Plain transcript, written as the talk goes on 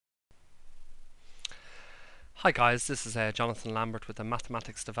Hi guys, this is Jonathan Lambert with the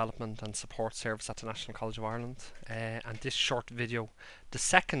Mathematics Development and Support Service at the National College of Ireland, and this short video, the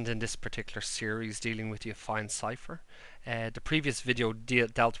second in this particular series dealing with the Affine Cipher. The previous video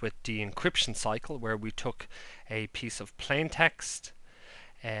dealt with the encryption cycle, where we took a piece of plain text,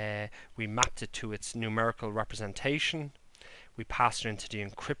 we mapped it to its numerical representation, we passed it into the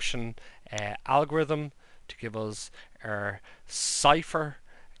encryption algorithm to give us our cipher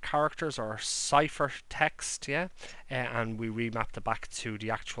characters or cipher text, and we remapped it back to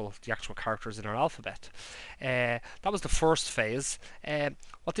the actual characters in our alphabet. That was the first phase.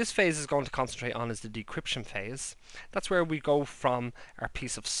 What this phase is going to concentrate on is the decryption phase. That's where we go from our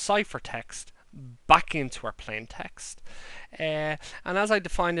piece of cipher text back into our plain text, and as I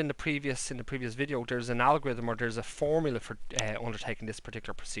defined in the previous video, there's an algorithm, or there's a formula for undertaking this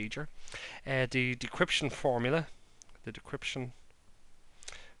particular procedure. The decryption formula, the decryption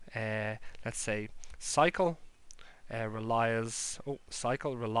let's say cycle relies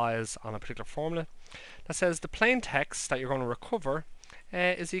on a particular formula that says the plain text that you're going to recover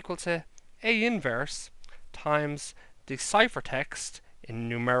is equal to A inverse times the ciphertext in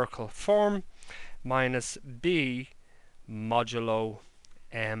numerical form minus B modulo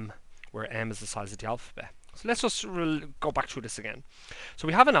M, where M is the size of the alphabet. So let's just go back through this again. So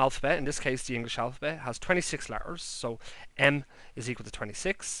we have an alphabet. In this case, the English alphabet has 26 letters, so M is equal to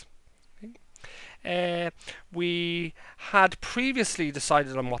 26. We had previously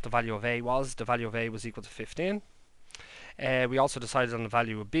decided on what the value of A was. The value of A was equal to 15. We also decided on the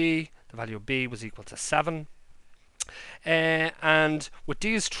value of B. The value of B was equal to 7. And with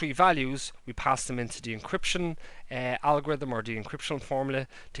these three values, we passed them into the encryption algorithm, or the encryption formula,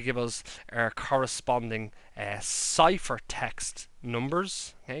 to give us our corresponding cipher text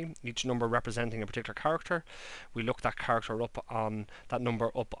numbers. Okay, each number representing a particular character. We look that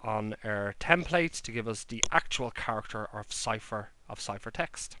number up on our template to give us the actual character of cipher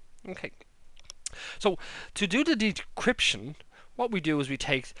text. Okay, so to do the decryption, what we do is we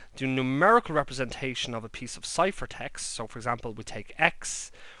take the numerical representation of a piece of ciphertext. So for example, we take X,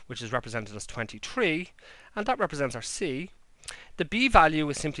 which is represented as 23, and that represents our C. The B value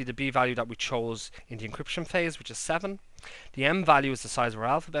is simply the B value that we chose in the encryption phase, which is 7. The M value is the size of our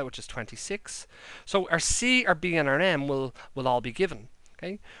alphabet, which is 26. So our C, our B, and our M will all be given.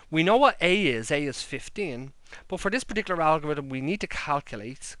 Okay? We know what A is. A is 15. But for this particular algorithm, we need to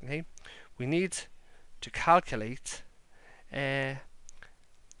calculate. Okay? We need to calculate the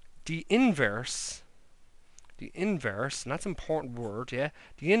inverse, and that's an important word,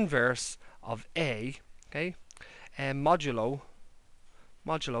 the inverse of A, okay, modulo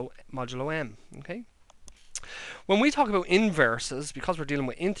M, okay. When we talk about inverses, because we're dealing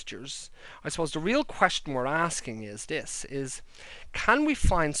with integers, I suppose the real question we're asking is this, can we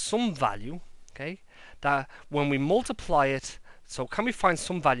find some value, okay, that when we multiply it, so can we find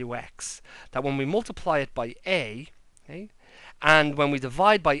some value X, that when we multiply it by A, okay, and when we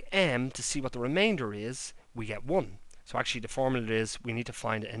divide by M to see what the remainder is, we get 1. So actually the formula is we need to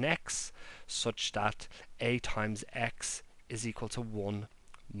find an X such that A times X is equal to 1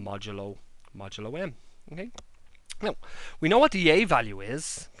 modulo M. Okay. Now, we know what the A value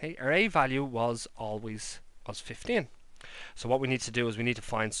is. Okay. Our A value was 15. So what we need to do is we need to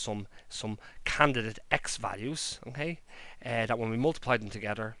find some candidate X values, okay, that when we multiply them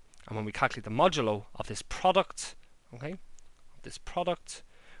together and when we calculate the modulo of this product, okay,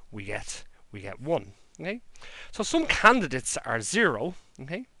 we get 1. Okay, so some candidates are 0.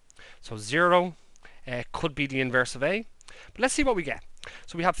 Okay, so 0 could be the inverse of A. But let's see what we get.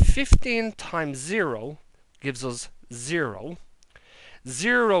 So we have 15 times 0 gives us 0.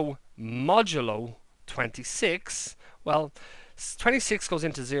 0 modulo 26. Well, 26 goes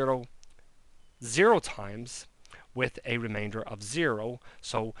into 0 times with a remainder of 0.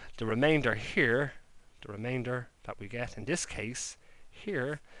 So the remainder here, the remainder that we get in this case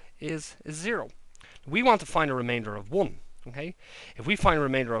here is 0. We want to find a remainder of 1. Okay, if we find a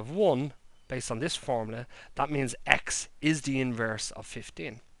remainder of 1 based on this formula, that means X is the inverse of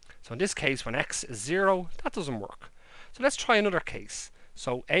 15. So in this case, when X is 0, that doesn't work. So let's try another case.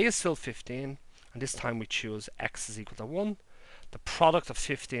 So A is still 15, and this time we choose X is equal to 1. The product of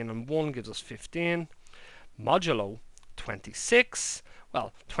 15 and 1 gives us 15 modulo 26.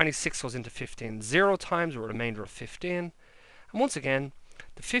 Well, 26 goes into 15 0 times, with a remainder of 15. And once again,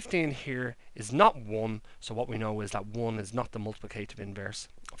 the 15 here is not 1, so what we know is that 1 is not the multiplicative inverse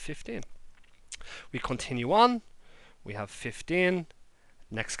of 15. We continue on. We have 15.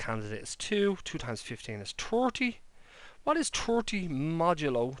 Next candidate is 2. 2 times 15 is 30. What is 30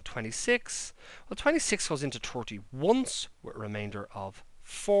 modulo 26? Well, 26 goes into 30 once, with a remainder of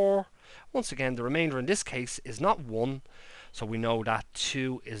 4. Once again, the remainder in this case is not 1, so we know that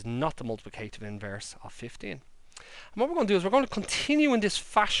 2 is not the multiplicative inverse of 15. And what we're going to do is we're going to continue in this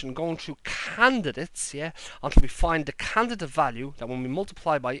fashion, going through candidates, yeah, until we find the candidate value that when we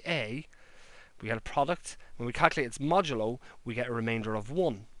multiply by a, we get a product. When we calculate its modulo, we get a remainder of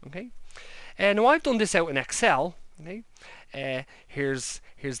 1. Okay. Now I've done this out in Excel. Okay. Here's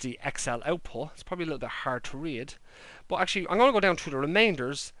the Excel output. It's probably a little bit hard to read, but actually I'm going to go down through the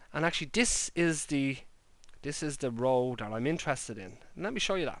remainders, and actually this is the row that I'm interested in. And let me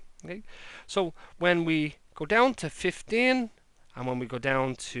show you that. Okay. So when we go down to 15, and when we go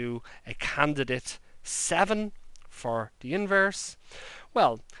down to a candidate 7 for the inverse,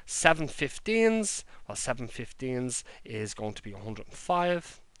 well, 7 15s is going to be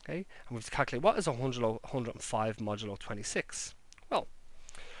 105. Okay, and we have to calculate what is 105 modulo 26. Well,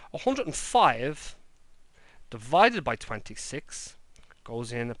 105 divided by 26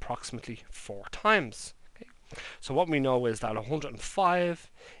 goes in approximately 4 times. Okay, so what we know is that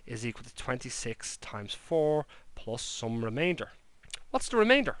 105 is equal to 26 times 4 plus some remainder. What's the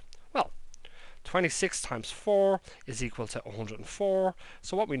remainder? Well, 26 times 4 is equal to 104.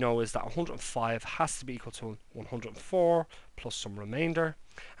 So what we know is that 105 has to be equal to 104 plus some remainder.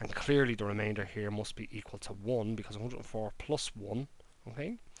 And clearly the remainder here must be equal to 1, because 104 plus 1,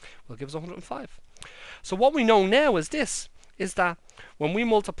 okay, will give us 105. So what we know now is this, is that when we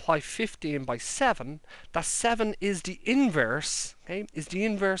multiply 15 by 7, that 7 is the inverse, okay, is the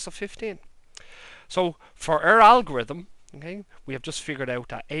inverse of 15. So for our algorithm, okay, we have just figured out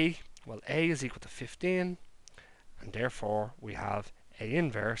that a is equal to 15, and therefore we have a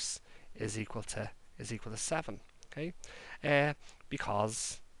inverse is equal to 7. Okay,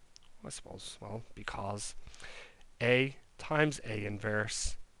 because I suppose, well, because a times a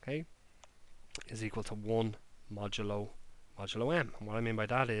inverse, okay, is equal to 1 modulo m. And what I mean by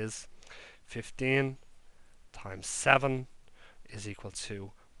that is 15 times 7 is equal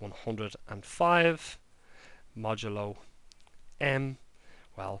to 105 modulo m.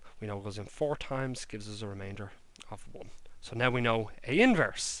 Well, we know it goes in 4 times, gives us a remainder of 1. So now we know a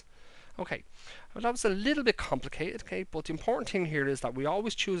inverse. Okay, well, that was a little bit complicated, okay, but the important thing here is that we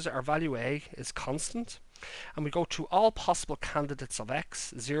always choose our value a is constant, and we go through all possible candidates of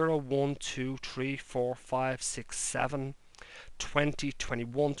x, 0, 1, 2, 3, 4, 5, 6, 7, 20,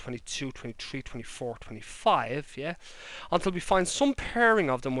 21, 22, 23, 24, 25, yeah, until we find some pairing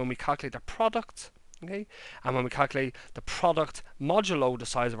of them when we calculate the product. Okay, and when we calculate the product modulo the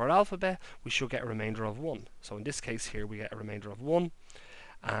size of our alphabet, we should get a remainder of 1. So in this case here we get a remainder of 1,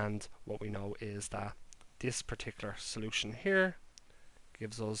 and what we know is that this particular solution here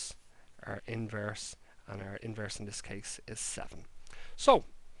gives us our inverse, and our inverse in this case is 7. So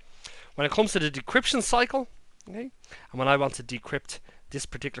when it comes to the decryption cycle, okay, and when I want to decrypt this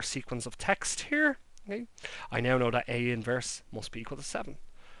particular sequence of text here, okay, I now know that a inverse must be equal to 7.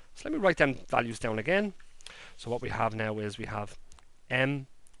 So let me write them values down again. So what we have now is we have m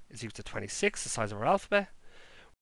is equal to 26, the size of our alphabet.